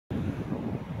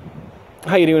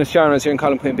How you doing? It's Sharon here in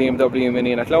Colm, Quinn, BMW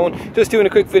Mini in Athlone. Just doing a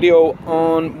quick video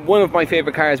on one of my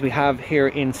favourite cars we have here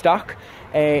in stock.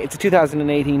 It's a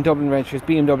 2018 Dublin registered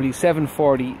BMW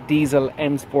 740 diesel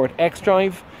M Sport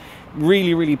xDrive.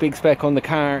 Really big spec on the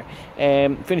car,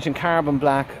 finished in carbon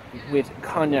black with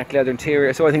cognac leather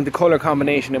interior. So I think the colour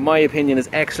combination, in my opinion, is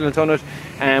excellent on it,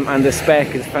 and the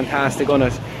spec is fantastic on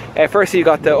it. Firstly, you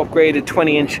got the upgraded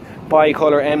 20-inch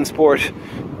bi-colour M Sport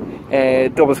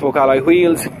double spoke alloy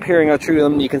wheels. Peering out through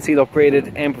them, you can see the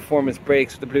upgraded M Performance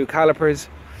brakes with the blue calipers.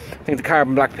 I think the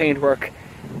carbon black paintwork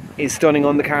is stunning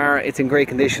on the car. It's in great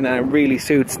condition and it really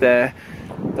suits the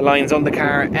lines on the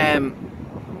car.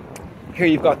 Here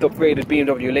you've got the upgraded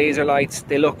BMW laser lights.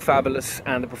 They look fabulous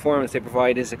and the performance they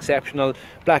provide is exceptional.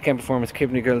 Black M Performance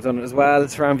kidney grills on it as well.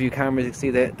 Surround view cameras, you can see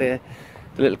the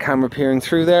little camera peering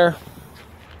through there.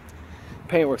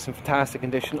 Paintwork's in fantastic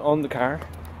condition on the car.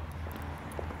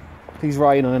 Please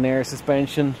ride on an air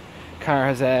suspension. Car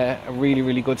has a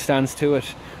really good stance to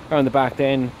it. Around the back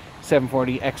then,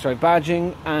 740 xDrive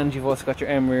badging, and you've also got your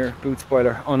M rear boot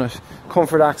spoiler on it.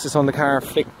 Comfort access on the car,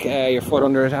 flick your foot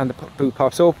under it and the boot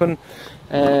pops open.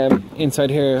 Inside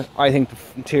here, I think the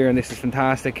interior on this is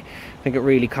fantastic. I think it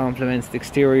really complements the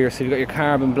exterior. So you've got your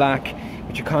carbon black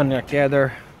with your cognac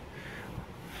leather,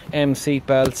 M seat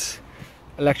belts,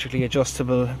 electrically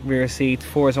adjustable rear seat,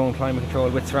 4-zone climate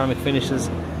control with ceramic finishes,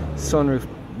 sunroof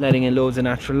letting in loads of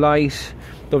natural light.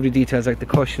 Lovely details like the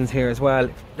cushions here as well.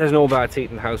 There's no bad seat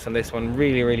in the house on this one.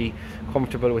 Really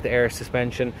comfortable with the air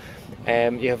suspension.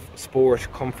 You have sport,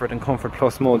 comfort and comfort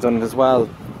plus modes on it as well.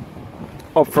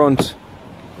 Up front,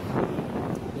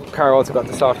 the car also got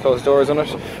the soft closed doors on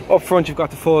it. Up front you've got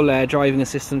the full driving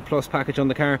assistant plus package on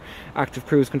the car. Active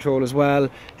cruise control as well.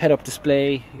 Head up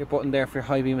display, your button there for your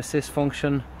high beam assist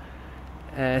function.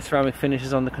 Ceramic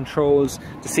finishes on the controls.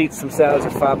 The seats themselves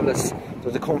are fabulous.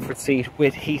 There's a comfort seat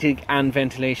with heating and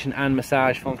ventilation and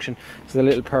massage function. So the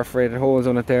little perforated holes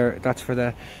on it there, that's for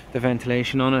the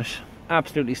ventilation on it.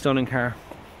 Absolutely stunning car.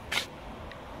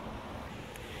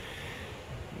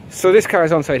 So this car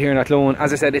is on site here in Athlone.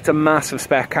 As I said, it's a massive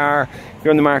spec car. If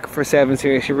you're on the market for a 7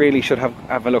 Series, you really should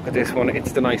have a look at this one.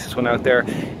 It's the nicest one out there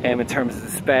in terms of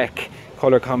the spec,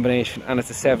 colour combination, and it's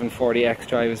a 740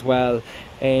 xDrive as well.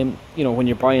 You know, when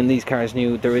you're buying these cars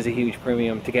new, there is a huge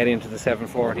premium to get into the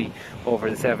 740 over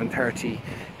the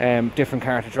 730. Different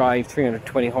car to drive,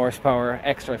 320 horsepower,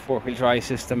 xDrive 4-wheel drive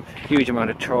system, huge amount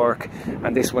of torque,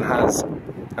 and this one has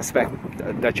a spec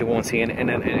that you won't see in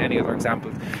any other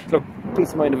examples. Look,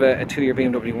 peace of mind of a 2-year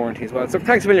BMW warranty as well. So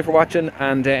thanks a million for watching,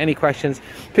 and any questions,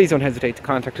 please don't hesitate to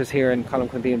contact us here in Colm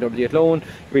Quinn BMW Athlone.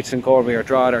 Reach us in Galway or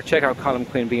Drogheda, or check out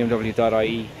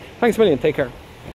colmquinnbmw.ie. Thanks a million, take care.